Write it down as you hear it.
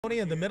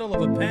In the middle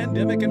of a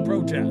pandemic and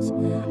protests.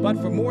 But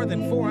for more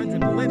than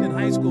 400 Linden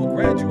High School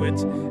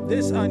graduates,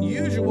 this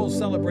unusual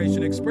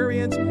celebration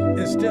experience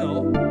is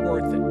still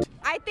worth it.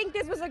 I think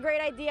this was a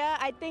great idea.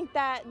 I think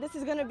that this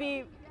is going to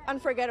be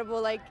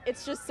unforgettable.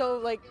 It's just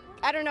so,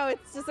 I don't know,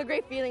 it's just a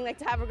great feeling,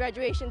 to have a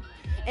graduation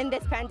in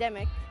this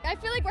pandemic. I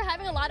feel like we're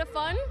having a lot of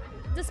fun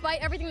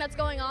despite everything that's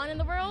going on in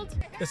the world.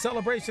 The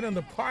celebration in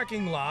the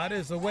parking lot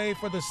is a way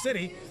for the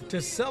city to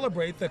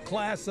celebrate the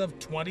class of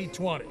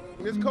 2020.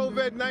 This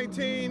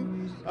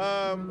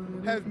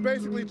COVID-19 has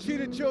basically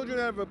cheated children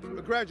out of a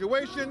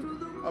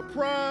graduation, a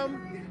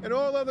prom, and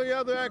all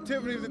other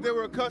activities that they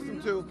were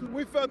accustomed to.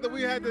 We felt that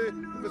we had the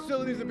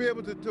facilities to be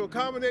able to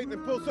accommodate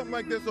and pull something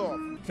like this off.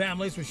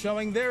 Families were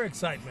showing their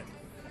excitement.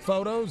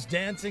 Photos,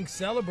 dancing,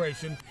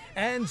 celebration,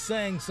 and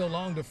saying so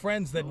long to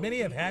friends that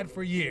many have had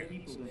for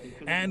years.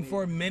 And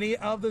for many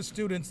of the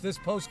students, this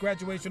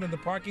post-graduation in the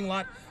parking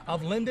lot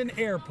of Linden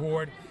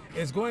Airport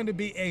is going to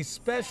be a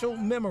special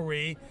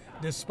memory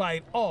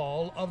despite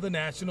all of the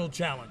national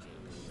challenges.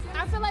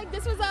 I feel like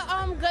this was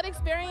a good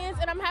experience,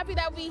 and I'm happy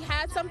that we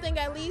had something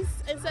at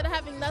least instead of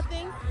having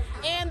nothing.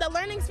 And the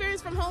learning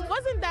experience from home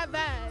wasn't that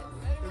bad.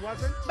 It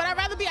wasn't? But I'd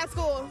rather be at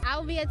school. I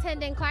will be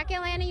attending Clark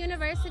Atlanta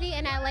University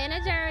in Atlanta,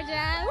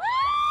 Georgia. Woo!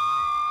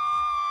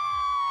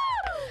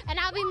 And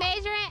I'll be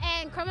majoring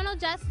in criminal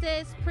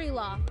justice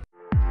pre-law.